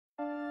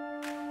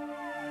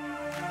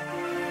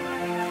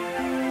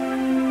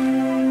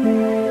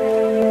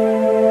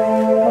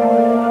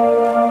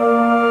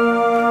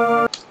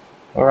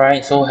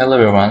Alright, so hello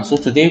everyone. So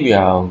today we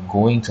are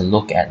going to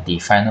look at the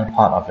final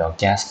part of your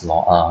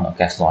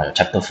your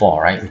chapter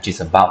 4, right, which is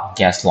about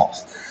gas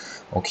laws.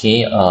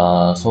 Okay,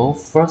 so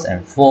first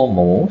and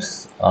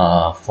foremost,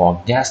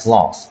 for gas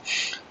laws,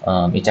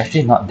 it's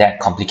actually not that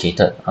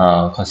complicated,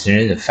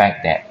 considering the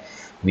fact that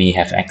we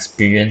have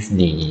experienced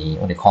the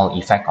what they call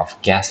effect of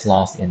gas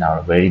laws in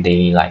our very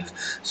daily life.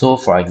 So,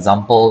 for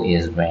example,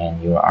 is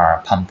when you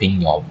are pumping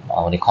your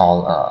what they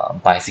call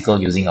bicycle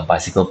using a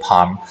bicycle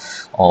pump,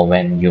 or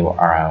when you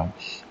are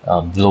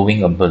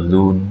blowing a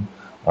balloon.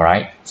 All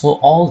right. So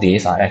all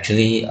these are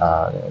actually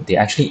they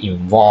actually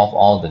involve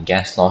all the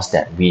gas laws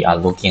that we are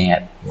looking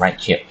at right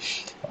here.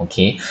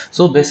 Okay.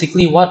 So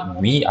basically, what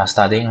we are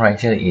studying right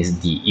here is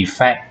the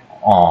effect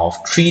of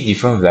three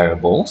different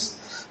variables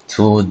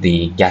to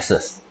the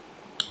gases.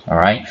 All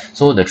right.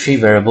 So the three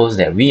variables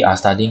that we are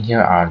studying here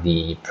are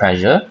the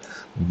pressure,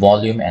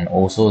 volume, and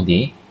also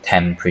the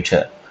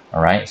temperature.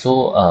 All right.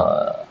 So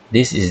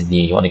this is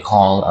the what they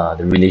call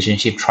the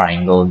relationship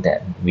triangle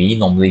that we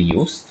normally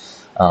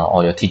use,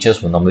 or your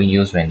teachers will normally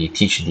use when they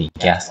teach the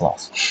gas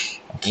laws.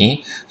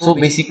 Okay. So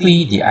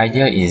basically, the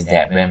idea is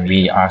that when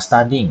we are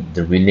studying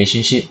the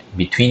relationship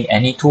between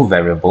any two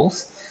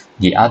variables,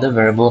 the other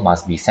variable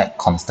must be set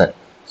constant.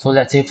 So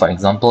let's say, for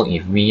example,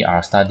 if we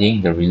are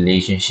studying the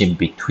relationship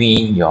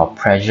between your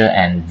pressure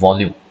and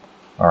volume,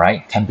 all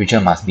right,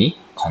 temperature must be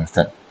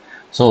constant.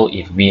 So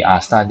if we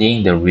are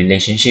studying the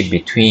relationship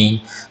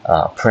between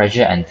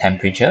pressure and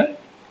temperature,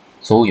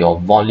 so your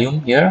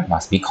volume here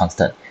must be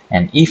constant.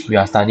 And if we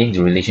are studying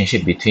the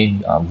relationship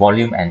between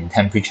volume and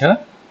temperature,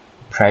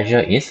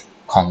 pressure is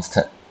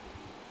constant.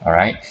 All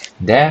right.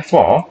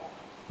 Therefore,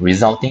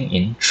 resulting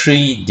in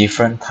three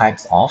different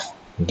types of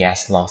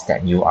gas laws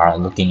that you are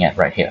looking at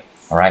right here.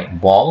 All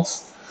right,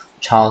 Ball's,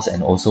 Charles,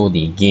 and also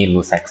the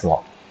Gay-Lussac's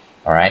law.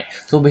 All right.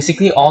 So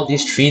basically, all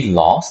these three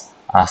laws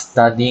are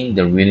studying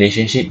the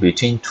relationship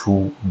between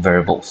two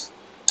variables.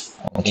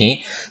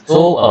 Okay.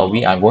 So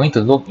we are going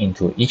to look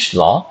into each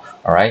law.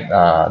 All right.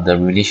 The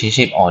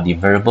relationship or the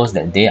variables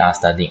that they are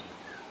studying.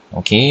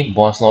 Okay,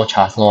 Boyle's law,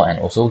 Charles' law, and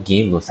also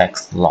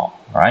Gay-Lussac's law.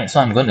 All right, so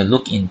I'm going to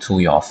look into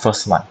your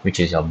first one, which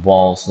is your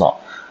Boyle's law.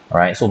 All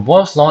right, so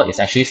Boyle's law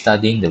is actually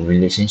studying the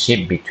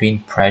relationship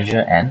between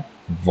pressure and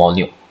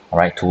volume. All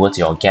right, towards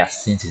your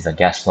gas, since it's a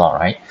gas law,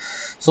 right?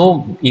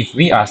 So if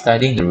we are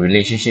studying the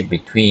relationship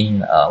between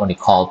what they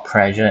call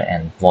pressure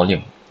and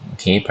volume,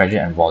 okay, pressure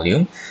and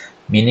volume,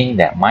 meaning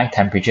that my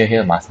temperature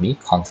here must be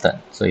constant.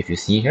 So if you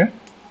see here,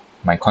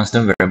 my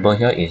constant variable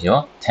here is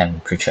your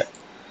temperature.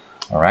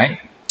 All right.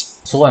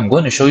 So I'm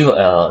going to show you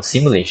a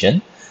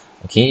simulation,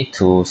 okay,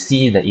 to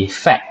see the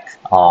effect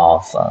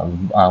of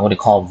what they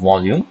call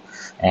volume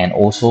and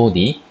also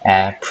the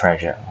air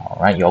pressure, all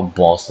right, your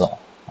Boyle's law.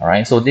 All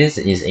right, so this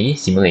is a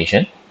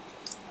simulation.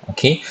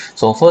 Okay,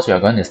 so first we are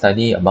going to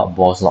study about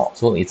Boyle's law.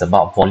 So it's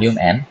about volume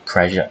and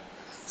pressure.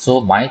 So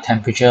my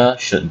temperature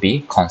should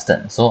be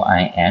constant. So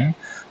I'm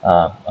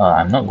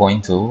not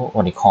going to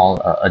what they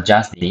call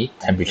adjust the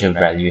temperature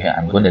value here.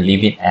 I'm going to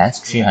leave it as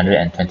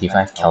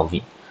 325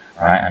 Kelvin.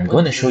 Alright, I'm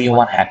going to show you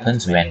what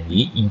happens when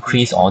we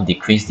increase or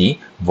decrease the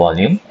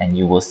volume, and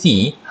you will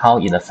see how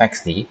it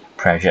affects the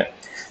pressure.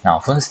 Now,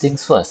 first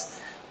things first,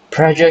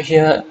 pressure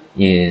here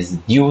is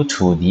due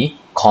to the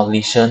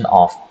collision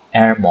of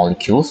air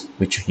molecules,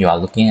 which you are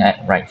looking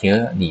at right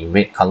here, the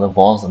red color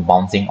balls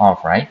bouncing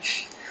off, right?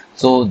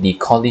 So the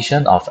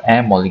collision of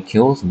air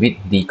molecules with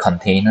the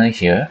container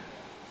here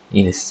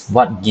is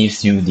what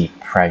gives you the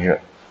pressure.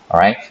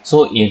 Alright,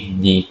 so if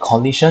the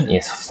collision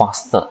is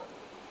faster,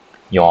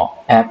 your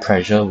air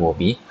pressure will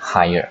be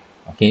higher.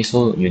 Okay,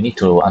 so you need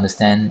to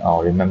understand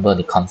or remember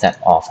the concept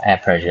of air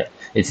pressure.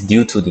 It's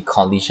due to the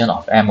collision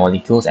of air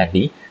molecules and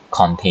the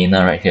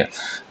container right here.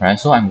 Right,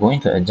 so I'm going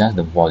to adjust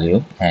the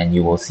volume and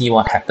you will see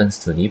what happens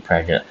to the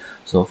pressure.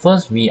 So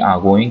first we are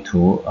going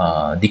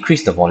to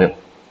decrease the volume.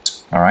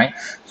 All right,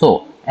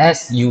 so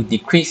as you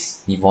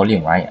decrease the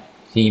volume, right,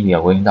 see we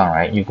are going down,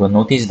 right, you will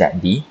notice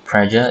that the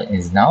pressure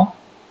is now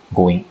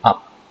going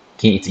up.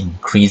 Okay, it's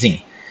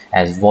increasing.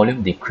 As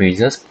volume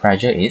decreases,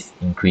 pressure is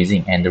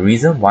increasing, and the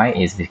reason why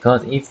is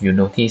because if you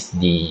notice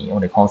the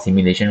what they call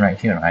simulation right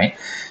here, right,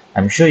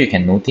 I'm sure you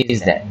can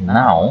notice that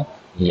now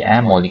the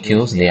air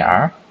molecules, they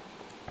are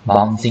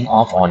bouncing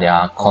off or they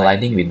are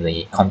colliding with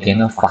the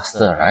container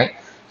faster, right?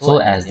 So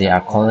as they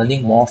are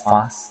colliding more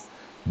fast,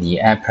 the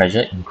air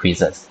pressure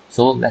increases.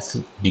 So let's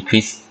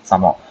decrease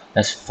some more.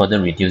 Let's further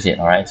reduce it.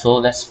 All right, so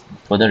let's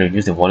further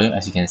reduce the volume.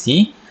 As you can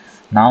see,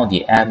 now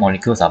the air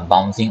molecules are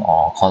bouncing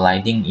or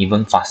colliding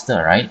even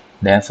faster, right?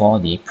 Therefore,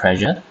 the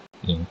pressure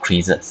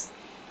increases.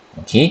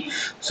 Okay,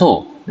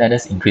 so let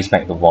us increase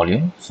back the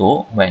volume.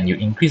 So when you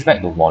increase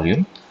back the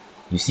volume,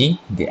 you see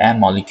the air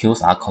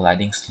molecules are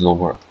colliding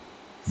slower.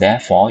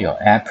 Therefore, your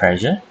air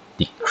pressure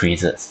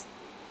decreases.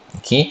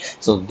 Okay,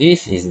 so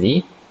this is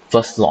the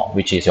first law,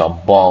 which is your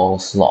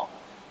Boyle's law.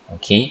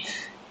 Okay,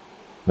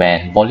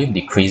 when volume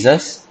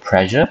decreases,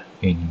 pressure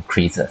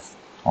increases.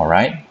 All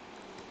right.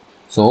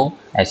 So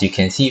as you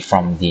can see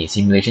from the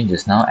simulation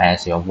just now,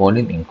 as your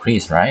volume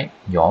increase, right,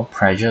 your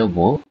pressure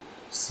will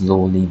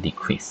slowly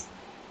decrease.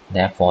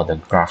 Therefore, the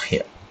graph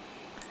here.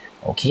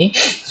 Okay,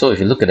 so if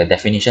you look at the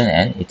definition,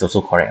 and it's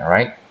also correct,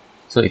 right?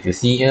 So if you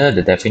see here,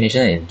 the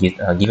definition is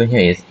given here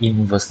is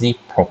inversely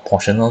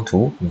proportional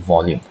to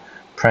volume.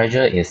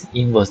 Pressure is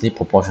inversely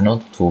proportional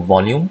to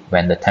volume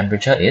when the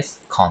temperature is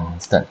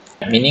constant.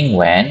 Meaning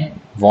when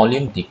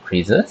volume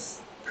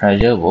decreases,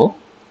 pressure will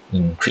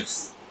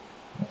increase.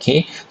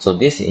 Okay, so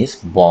this is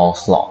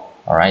Boyle's law.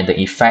 All right, the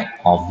effect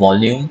of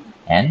volume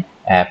and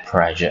air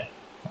pressure.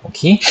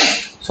 Okay,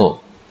 so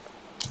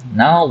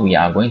now we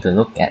are going to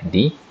look at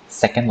the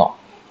second law,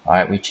 all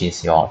right, which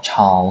is your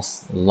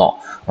Charles' law.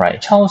 All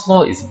right, Charles'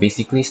 law is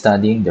basically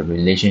studying the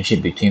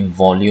relationship between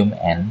volume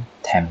and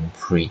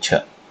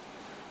temperature.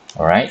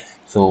 All right,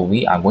 so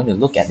we are going to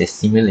look at this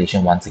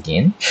simulation once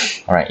again.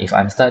 All right, if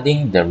I'm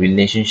studying the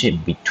relationship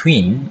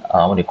between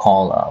what they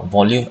call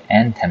volume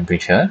and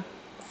temperature,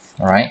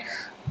 all right,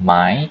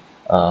 my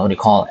what they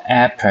call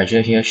air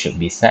pressure here should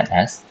be set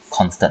as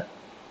constant.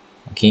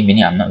 Okay,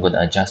 meaning I'm not going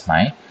to adjust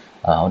my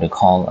what they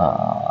call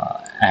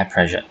air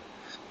pressure.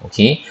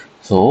 Okay,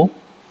 so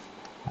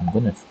I'm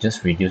going to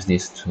just reduce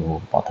this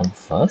to bottom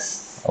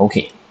first.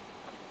 Okay,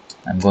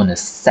 I'm going to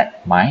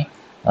set my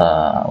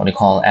what they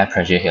call air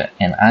pressure here,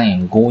 and I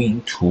am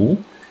going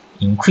to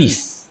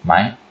increase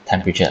my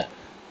temperature.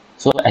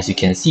 So as you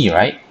can see,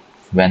 right,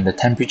 when the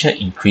temperature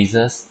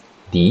increases,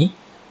 the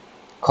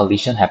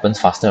collision happens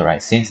faster,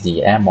 right? Since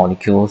the air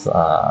molecules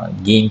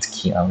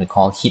gains we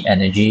call heat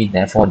energy,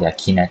 therefore their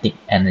kinetic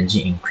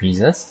energy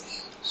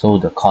increases. So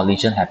the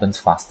collision happens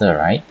faster,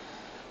 right?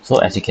 So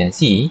as you can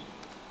see,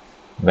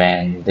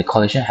 when the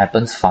collision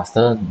happens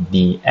faster,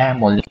 the air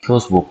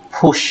molecules will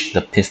push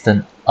the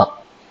piston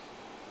up.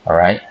 All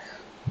right.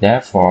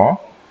 Therefore,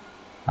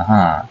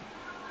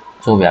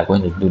 so we are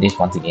going to do this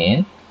once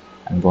again.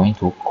 I'm going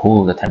to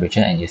cool the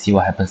temperature, and you see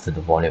what happens to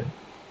the volume.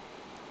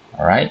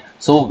 Alright,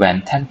 so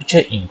when temperature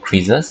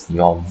increases,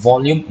 your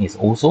volume is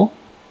also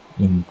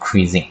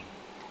increasing.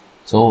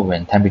 So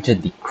when temperature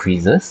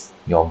decreases,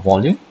 your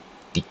volume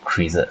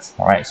decreases.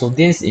 Alright, so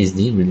this is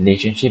the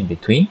relationship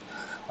between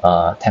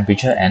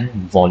temperature and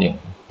volume.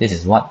 This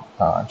is what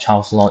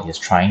Charles' law is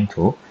trying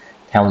to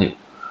tell you.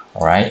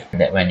 Alright,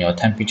 that when your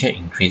temperature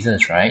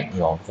increases, right,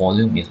 your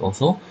volume is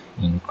also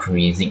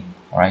increasing.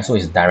 Alright, so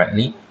it's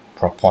directly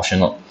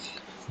proportional.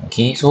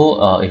 Okay,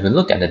 so if you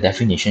look at the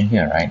definition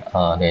here, right,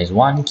 there is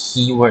one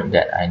keyword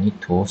that I need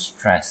to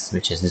stress,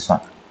 which is this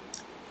one.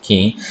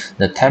 Okay,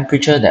 the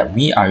temperature that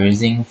we are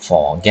using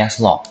for gas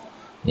law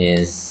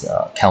is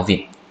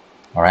Kelvin.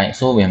 All right,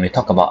 so when we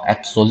talk about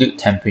absolute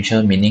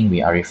temperature, meaning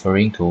we are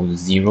referring to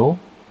 0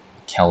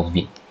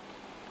 Kelvin.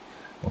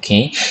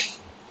 Okay,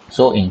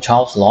 so in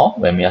Charles' law,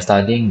 when we are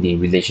studying the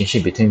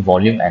relationship between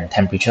volume and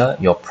temperature,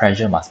 your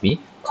pressure must be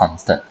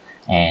constant,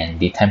 and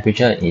the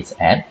temperature is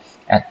at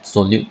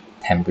absolute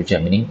temperature,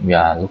 meaning we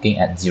are looking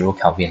at 0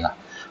 Kelvin lah.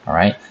 All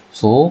right,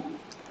 so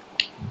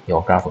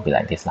your graph will be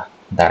like this lah,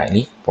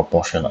 directly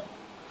proportional.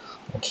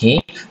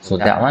 Okay, so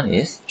that one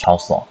is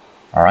Charles' law.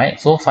 All right,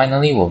 so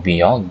finally will be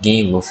your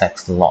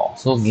Gay-Lussac's law.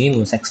 So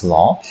Gay-Lussac's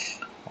law,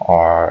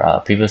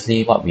 or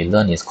previously what we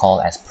learned is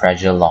called as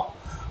pressure law.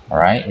 All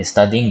right, it's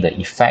studying the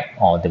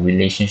effect or the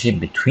relationship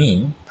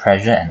between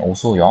pressure and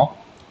also your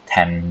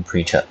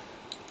temperature.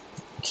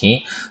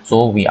 Okay,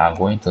 so we are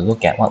going to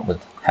look at what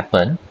would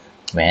happen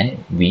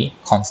when we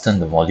constant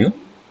the volume.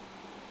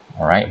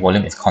 All right,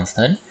 volume is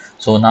constant.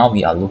 So now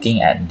we are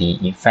looking at the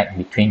effect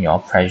between your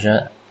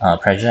pressure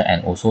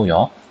and also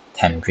your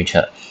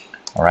temperature.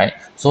 All right,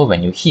 so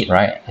when you heat,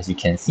 right, as you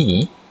can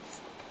see,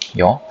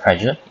 your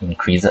pressure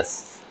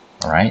increases.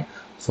 All right,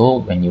 so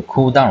when you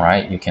cool down,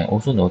 right, you can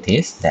also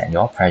notice that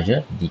your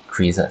pressure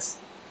decreases.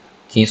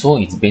 Okay, so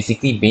it's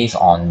basically based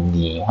on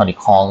the what they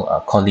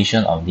call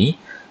collision of the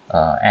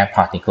air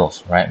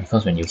particles, right?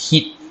 Because when you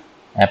heat,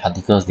 air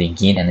particles, they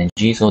gain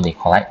energy, so they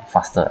collide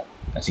faster,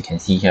 as you can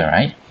see here,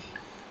 right?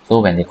 So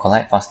when they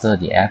collide faster,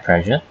 the air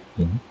pressure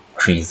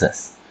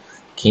increases.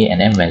 Okay, and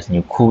then when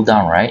you cool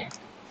down, right,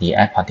 the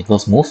air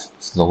particles move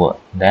slower.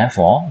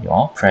 Therefore,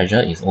 your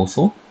pressure is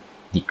also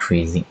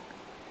decreasing.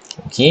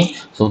 Okay,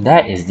 so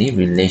that is the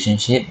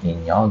relationship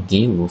in your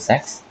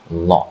Gay-Lussac's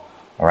law.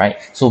 All right,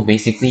 so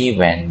basically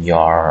when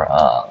your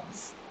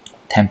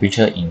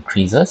temperature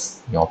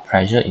increases, your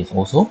pressure is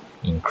also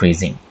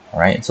increasing. All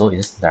right, so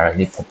it's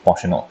directly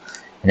proportional.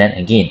 And then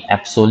again,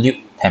 absolute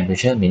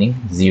temperature meaning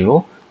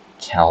 0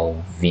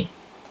 Kelvin.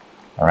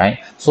 All right,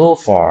 so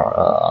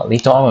for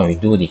later on when we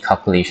do the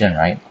calculation,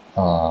 right,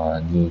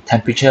 the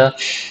temperature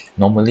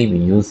normally we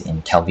use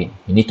in Kelvin.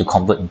 You need to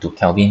convert into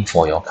Kelvin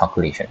for your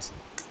calculations.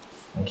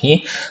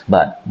 Okay,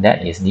 but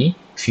that is the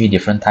 3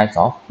 different types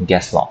of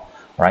gas law.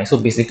 Right, so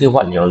basically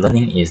what you're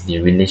learning is the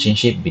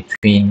relationship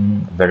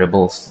between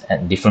variables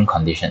at different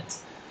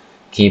conditions.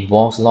 Okay,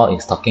 Boyle's law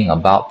is talking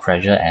about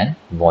pressure and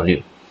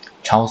volume.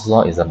 Charles'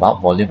 law is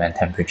about volume and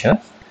temperature.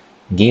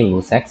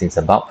 Gay-Lussac's is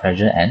about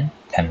pressure and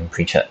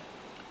temperature.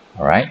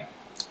 All right,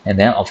 and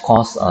then of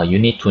course you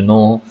need to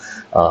know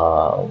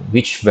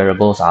which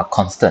variables are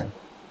constant.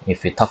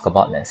 If we talk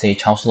about, let's say,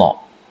 Charles'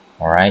 law,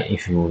 All right,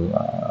 if you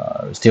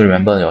still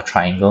remember your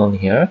triangle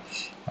here.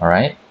 All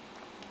right,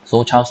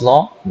 so Charles'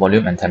 law,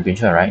 volume and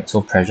temperature, right?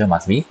 So pressure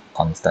must be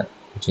constant,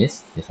 which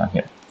is this one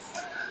here.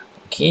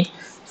 Okay,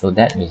 so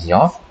that is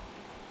your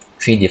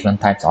three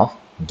different types of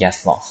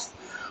gas laws.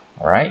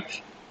 All right,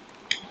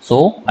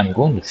 so I'm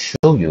going to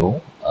show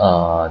you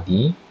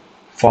the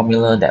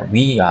formula that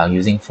we are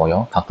using for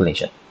your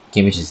calculation,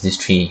 okay, which is this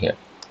three here.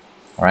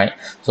 All right,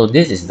 so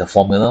this is the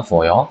formula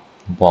for your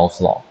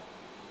Boyle's law.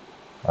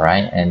 All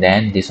right, and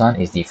then this one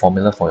is the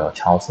formula for your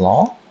Charles'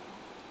 law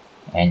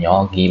and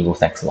your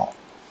Gay-Lussac's law.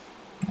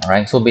 All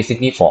right, so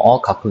basically for all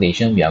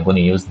calculation, we are going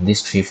to use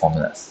these three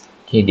formulas,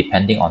 okay,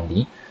 depending on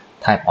the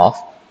type of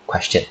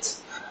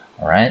questions.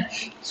 All right,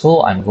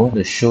 so I'm going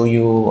to show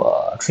you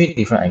three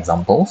different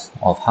examples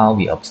of how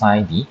we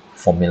apply the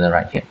formula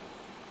right here.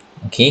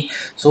 Okay,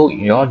 so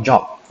your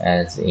job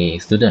as a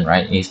student,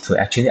 right, is to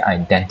actually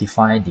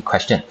identify the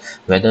question,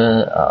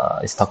 whether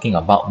it's talking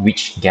about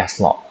which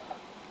gas law.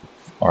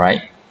 All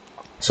right,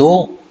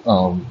 so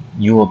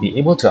you will be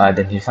able to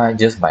identify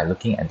just by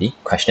looking at the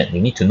question.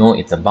 You need to know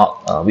it's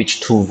about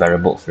which two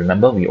variables.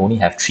 Remember, we only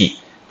have three: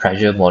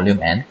 pressure, volume,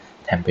 and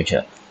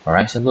temperature. All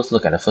right, so let's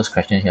look at the first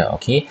question here.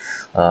 Okay,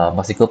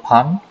 bicycle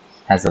pump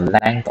has a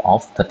length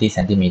of 30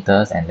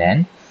 centimeters, and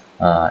then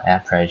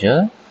air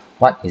pressure.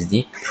 What is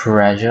the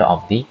pressure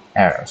of the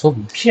air? So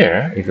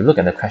here, if you look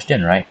at the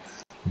question, right,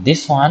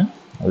 this one,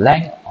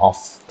 length of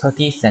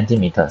 30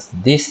 centimeters,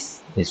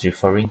 this is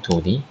referring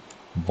to the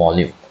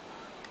volume.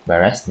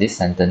 Whereas this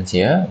sentence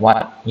here,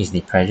 what is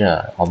the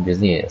pressure?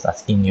 Obviously, it's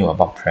asking you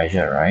about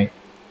pressure, right?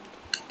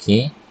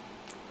 Okay.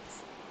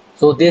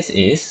 So this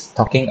is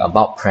talking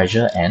about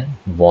pressure and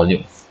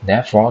volume.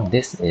 Therefore,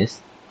 this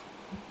is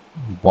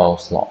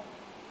Boyle's law.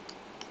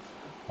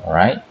 All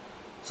right.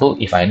 So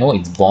if I know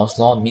it's Boyle's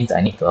law, means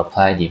I need to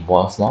apply the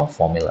Boyle's law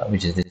formula,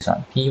 which is this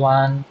one.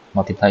 P1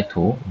 multiplied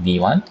to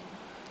V1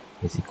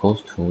 is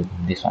equals to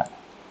this one.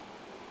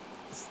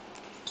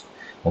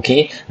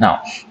 Okay.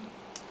 Now,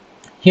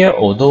 here,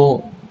 although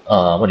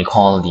what you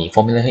call the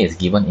formula here is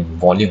given in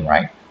volume,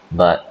 right?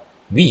 But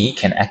we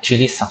can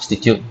actually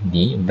substitute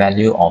the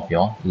value of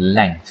your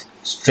length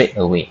straight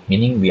away,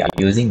 meaning we are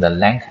using the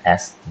length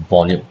as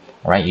volume,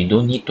 right? You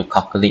don't need to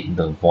calculate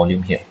the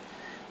volume here.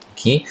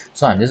 Okay,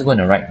 so I'm just going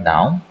to write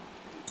down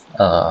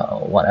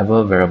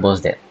whatever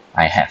variables that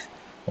I have.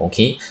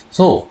 Okay,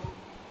 so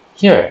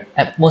here,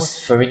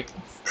 atmospheric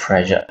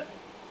pressure.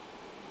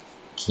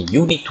 Okay,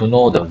 you need to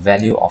know the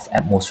value of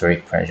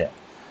atmospheric pressure.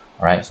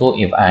 Alright, so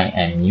if I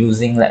am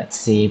using, let's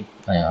say,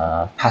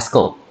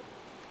 Pascal,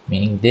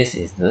 meaning this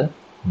is the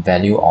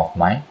value of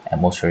my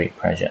atmospheric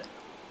pressure.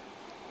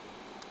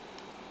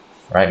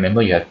 Right,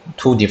 remember you have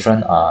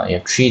you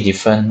have three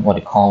different what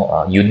you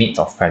call units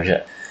of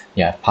pressure.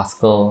 You have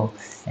Pascal,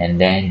 and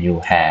then you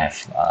have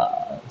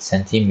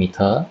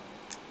centimeter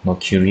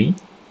mercury.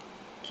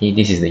 Okay,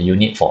 this is the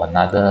unit for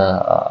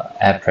another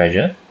air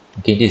pressure.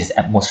 Okay, this is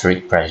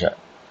atmospheric pressure.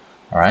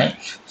 Alright,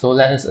 so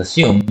let us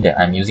assume that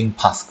I'm using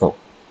Pascal.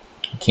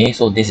 Okay,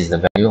 so this is the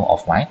value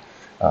of my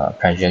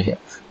pressure here.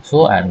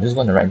 So I'm just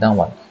going to write down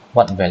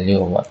what value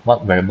or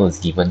what variable is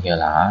given here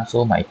lah.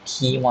 So my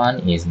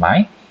P1 is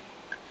my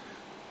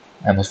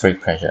atmospheric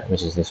pressure,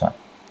 which is this one.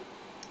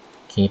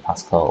 Okay,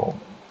 Pascal.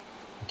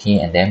 Okay,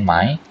 and then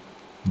my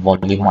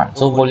volume 1.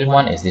 So volume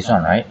 1 is this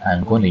one, right?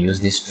 I'm going to use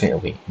this straight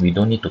away. We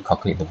don't need to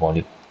calculate the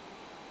volume.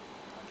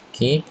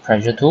 Okay,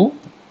 pressure 2.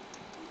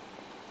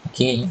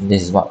 Okay,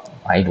 this is what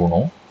I don't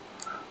know.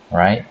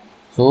 Right?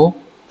 So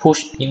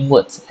push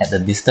inwards at the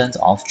distance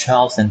of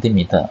 12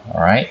 centimeter.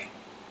 Alright.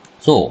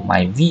 So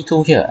my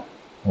V2 here,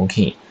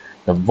 okay,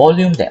 the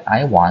volume that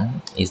I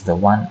want is the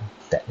one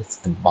that is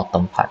the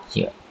bottom part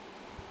here.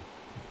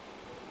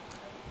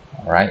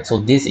 Alright, so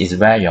this is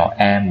where your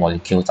air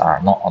molecules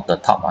are, not on the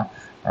top one.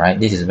 Alright,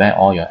 this is where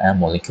all your air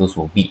molecules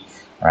will be.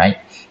 Alright,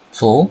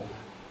 so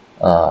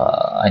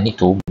I need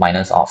to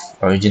minus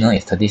off. Original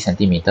is 30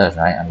 centimeters,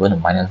 right? I'm going to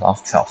minus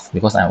off 12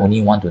 because I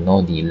only want to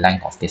know the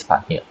length of this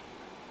part here.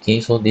 Okay,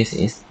 so this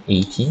is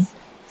 18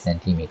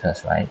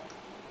 centimeters, right?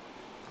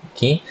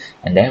 Okay,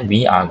 and then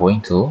we are going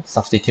to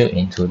substitute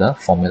into the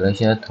formula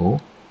here to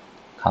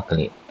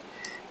calculate.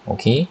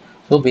 Okay,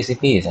 so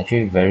basically it's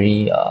actually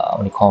very what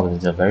do you call it?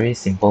 It's a very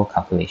simple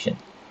calculation.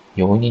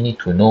 You only need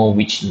to know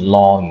which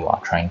law you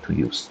are trying to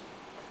use.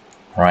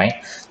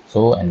 Alright,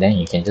 so and then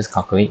you can just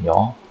calculate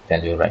your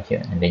value right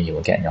here, and then you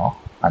will get your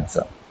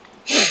answer.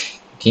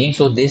 Okay,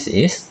 so this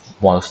is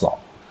Boyle's law.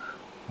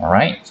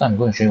 Alright, so I'm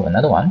going to show you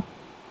another one.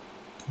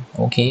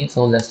 Okay,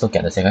 so let's look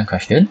at the second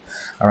question.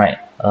 Alright,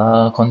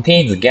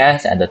 contains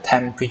gas at the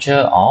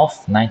temperature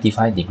of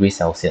 95 degrees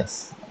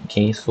Celsius.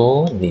 Okay,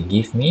 so they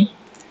give me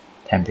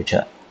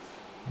temperature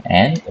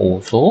and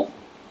also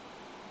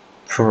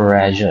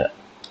pressure.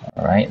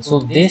 Alright, so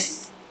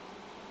this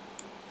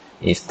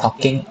is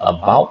talking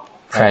about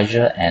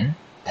pressure and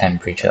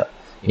temperature.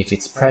 If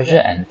it's pressure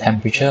and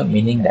temperature,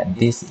 meaning that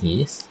this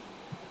is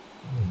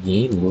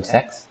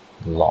Gay-Lussac's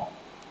law.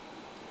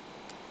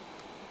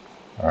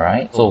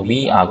 Alright, so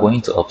we are going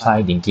to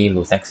apply the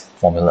Gay-Lussac's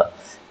formula,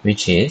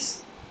 which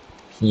is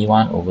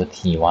T1 over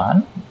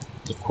T1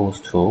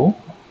 equals to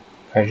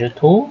pressure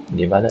 2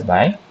 divided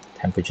by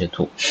temperature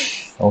 2.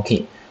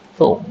 Okay,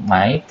 so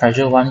my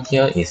pressure 1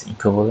 here is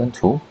equivalent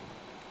to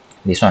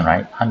this one,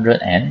 right?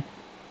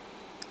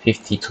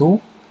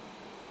 152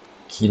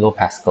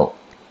 kilopascal.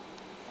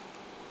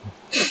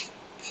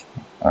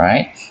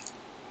 Alright,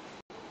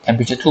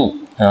 temperature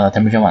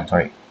 1,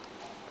 sorry.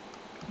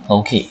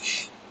 Okay,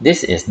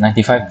 this is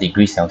 95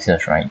 degrees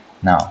Celsius, right?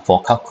 Now,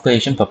 for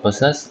calculation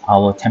purposes,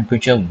 our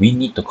temperature we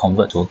need to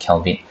convert to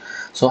Kelvin.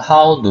 So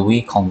how do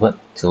we convert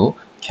to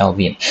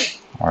Kelvin?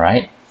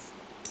 Alright,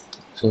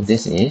 so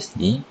this is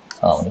the,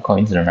 you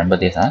need to remember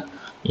this.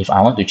 If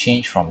I want to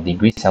change from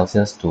degrees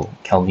Celsius to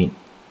Kelvin,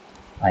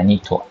 I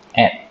need to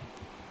add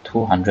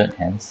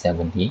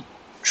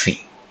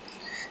 273.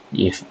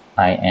 If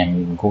I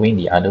am going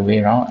the other way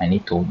around, I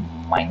need to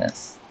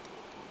minus.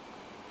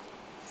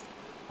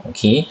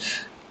 Okay,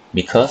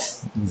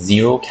 because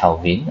 0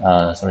 Kelvin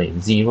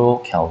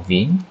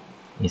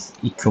is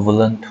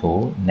equivalent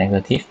to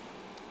negative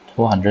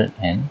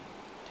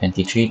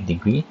 223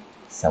 degree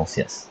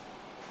Celsius.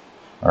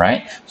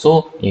 Alright,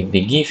 so if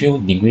they give you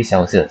degree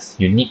Celsius,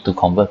 you need to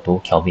convert to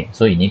Kelvin,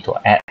 so you need to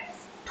add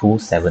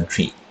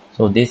 273.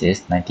 So this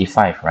is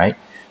 95, right?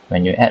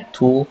 When you add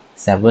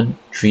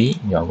 273,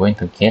 you are going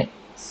to get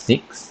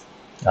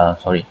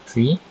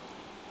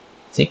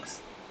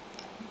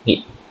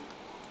 368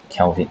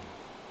 Kelvin.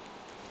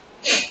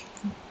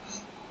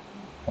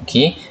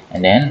 Okay,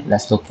 and then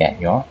let's look at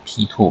your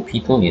P2.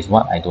 P2 is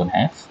what I don't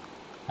have.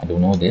 I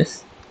don't know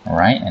this.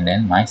 Alright, and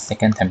then my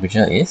second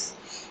temperature is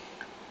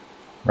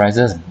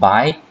rises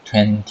by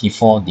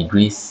 24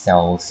 degrees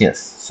Celsius.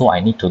 So I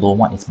need to know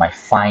what is my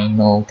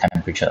final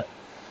temperature.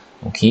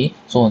 Okay,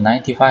 so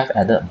 95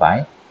 added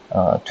by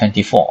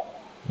 24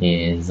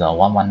 is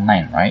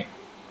 119, right?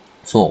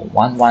 So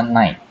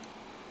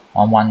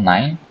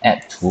 119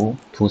 add to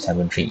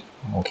 273.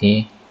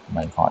 Okay, oh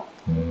my god,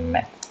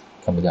 math.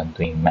 Can't believe I'm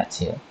doing maths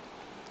here.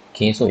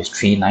 Okay, so it's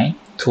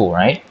 392,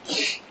 right?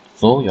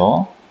 So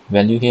your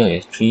value here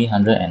is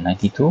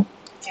 392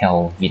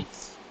 Kelvin.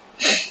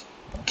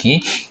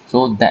 Okay,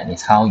 so that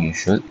is how you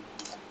should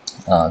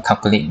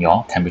calculate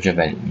your temperature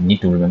value. You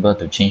need to remember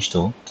to change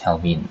to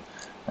Kelvin,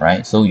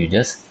 right? So you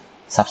just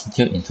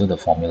substitute into the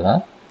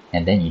formula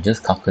and then you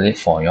just calculate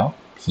for your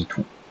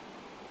P2.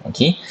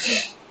 Okay,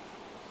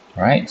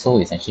 alright, so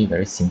it's actually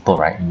very simple,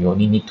 right? You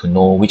only need to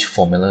know which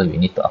formula you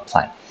need to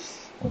apply.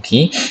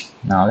 Okay,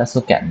 now let's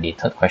look at the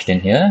third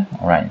question here.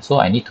 Alright, so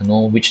I need to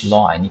know which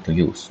law I need to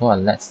use. So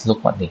let's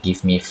look what they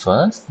give me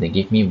first. They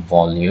give me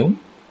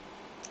volume.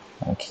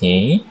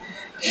 Okay,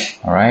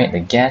 alright, the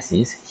gas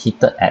is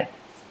heated at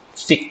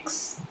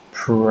fixed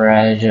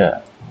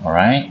pressure.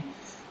 Alright,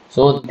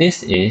 so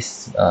this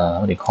is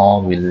what they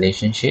call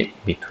relationship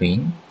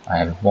between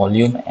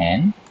volume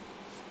and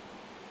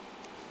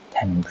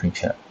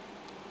temperature.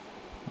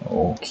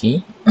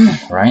 Okay,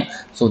 right,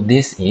 so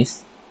this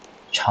is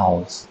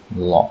Charles'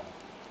 law.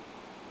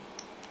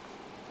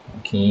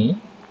 Okay,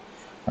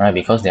 alright,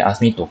 because they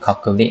asked me to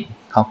calculate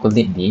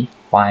the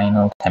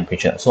final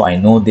temperature, so I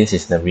know this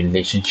is the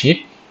relationship,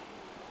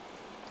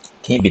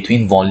 okay,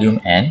 between volume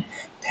and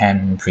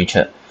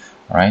temperature.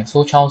 Alright,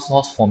 so Charles'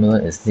 law's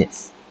formula is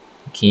this.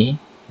 Okay,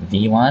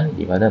 V1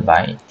 divided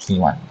by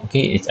T1.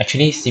 Okay, it's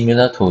actually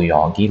similar to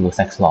your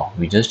Gay-Lussac's law.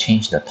 We just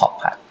change the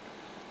top part.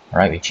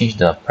 Alright, we change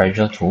the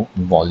pressure to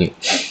volume.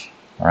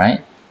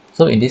 Alright,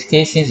 so in this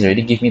case, since they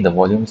already give me the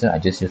volume, so I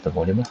just use the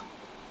volume.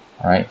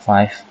 Alright,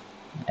 5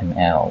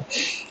 ml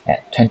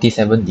at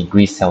 27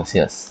 degrees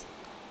Celsius.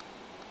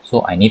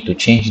 So I need to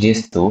change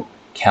this to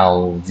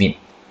Kelvin.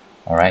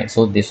 Alright,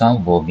 so this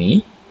one will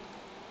be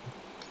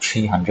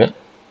 300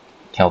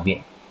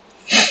 Kelvin.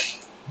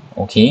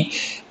 Okay,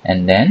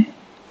 and then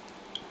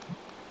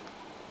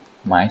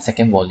my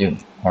second volume,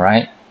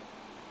 alright,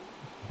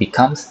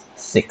 becomes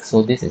 6.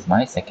 So this is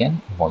my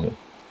second volume.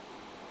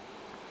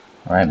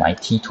 Alright, my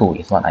T2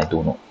 is what I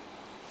don't know.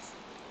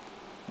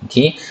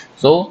 Okay,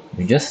 so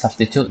you just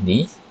substitute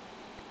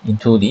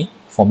into the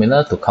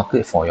formula to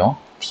calculate for your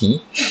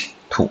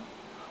T2.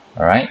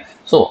 Alright,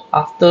 so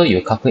after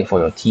you calculate for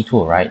your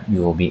T2, right,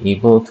 you will be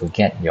able to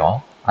get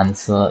your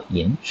answer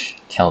in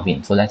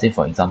Kelvin. So let's say,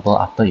 for example,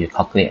 after you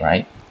calculate,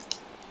 right,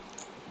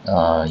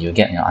 you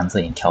get your answer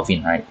in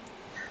Kelvin, right?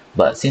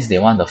 But since they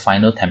want the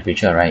final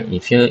temperature, right,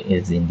 if here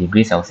is in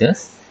degrees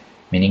Celsius,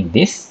 meaning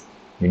this,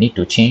 you need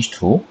to change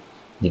to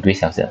degrees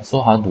Celsius.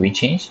 So how do we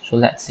change? So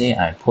let's say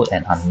I put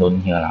an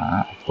unknown here,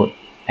 I put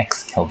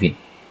X Kelvin.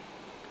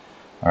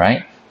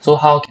 Alright, so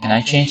how can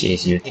I change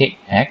is you take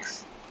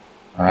X,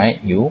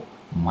 alright, you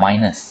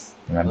minus.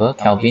 Remember,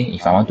 Kelvin,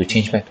 if I want to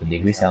change back to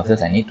degrees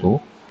Celsius, I need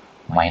to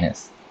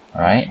minus.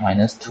 Alright,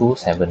 minus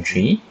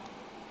 273.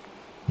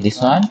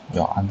 This one,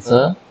 your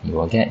answer, you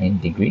will get in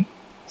degree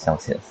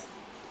Celsius.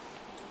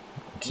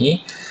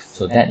 Okay,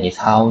 so that is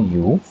how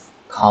you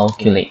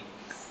calculate,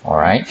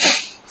 alright,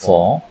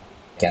 for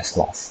gas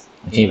laws.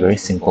 Okay, very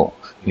simple.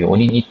 You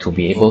only need to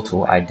be able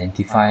to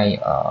identify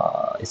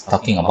it's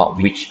talking about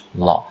which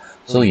law.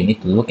 So you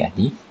need to look at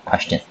the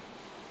question.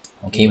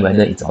 okay,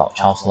 whether it's about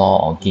Child's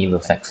law or gay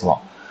versus sex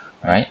law,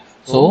 right?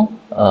 So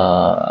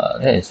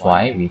that is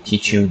why we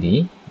teach you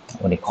the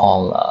what they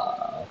call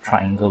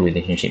triangle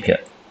relationship here.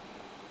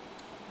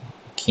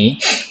 Okay,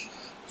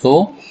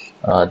 so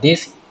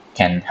this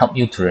can help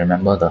you to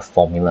remember the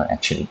formula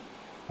actually.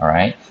 All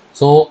right.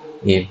 So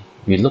if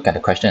we look at the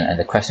question, and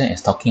the question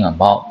is talking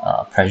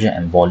about pressure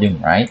and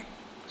volume, right?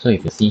 So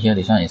if you see here,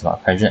 this one is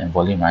about pressure and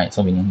volume, right?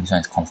 So meaning this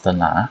one is constant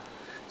lah.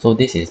 So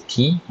this is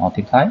P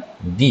multiply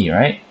V,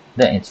 right?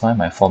 That is why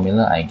my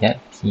formula I get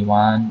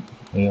P1,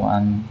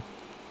 A1,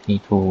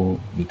 P2,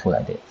 V2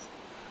 like this.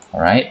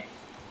 All right.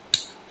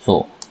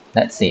 So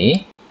let's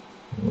say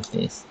use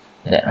this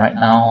that right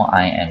now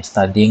I am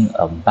studying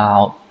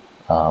about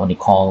what you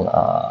call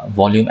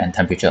volume and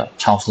temperature,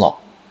 Child's law,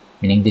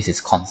 meaning this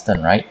is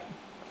constant, right?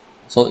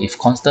 So if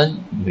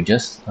constant, you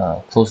just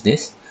close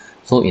this.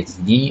 So it's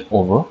V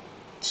over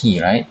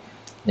T, right?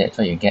 That's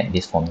why you get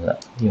this formula.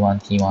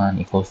 V1 T1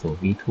 equals to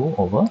V2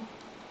 over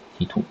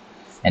T2.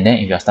 And then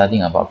if you're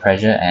studying about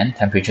pressure and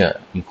temperature,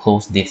 you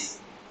close this.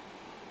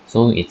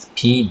 So it's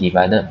P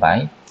divided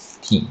by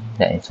T.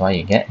 That is why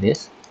you get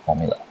this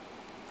formula.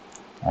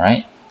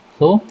 Alright,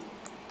 so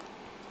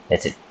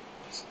that's it.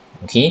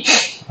 Okay,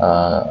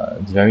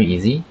 it's very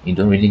easy. You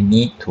don't really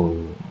need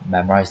to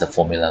memorize the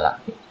formula lah.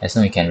 As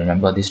long as you can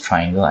remember this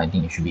triangle, I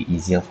think it should be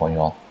easier for you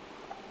all.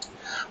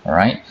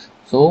 Alright,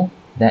 so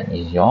that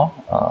is your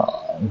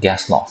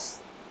gas loss.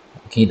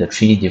 Okay, the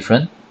three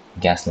different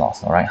gas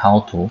loss. Alright,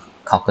 how to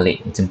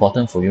calculate. It's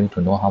important for you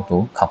to know how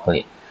to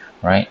calculate,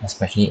 right?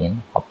 Especially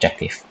in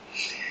objective.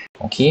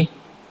 Okay,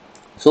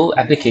 so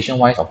application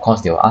wise, of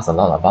course, they will ask a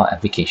lot about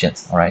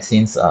applications. All right,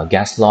 since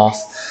gas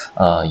loss,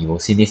 you will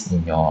see this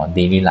in your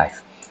daily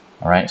life.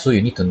 All right, so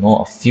you need to know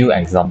a few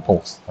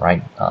examples.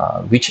 Right,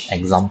 which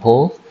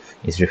example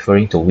is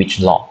referring to which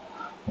law.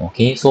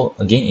 Okay, so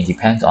again, it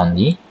depends on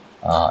the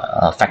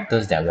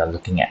factors that we are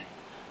looking at.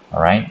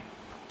 All right.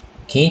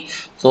 Okay,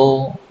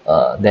 so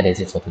that is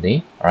it for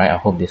today. All right, I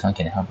hope this one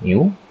can help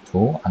you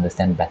to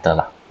understand better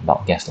lah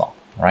about gas law.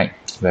 All right,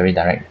 very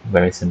direct,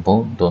 very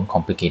simple. Don't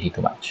complicate it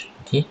too much.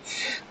 Okay,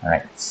 all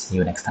right. See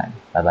you next time.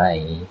 Bye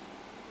bye.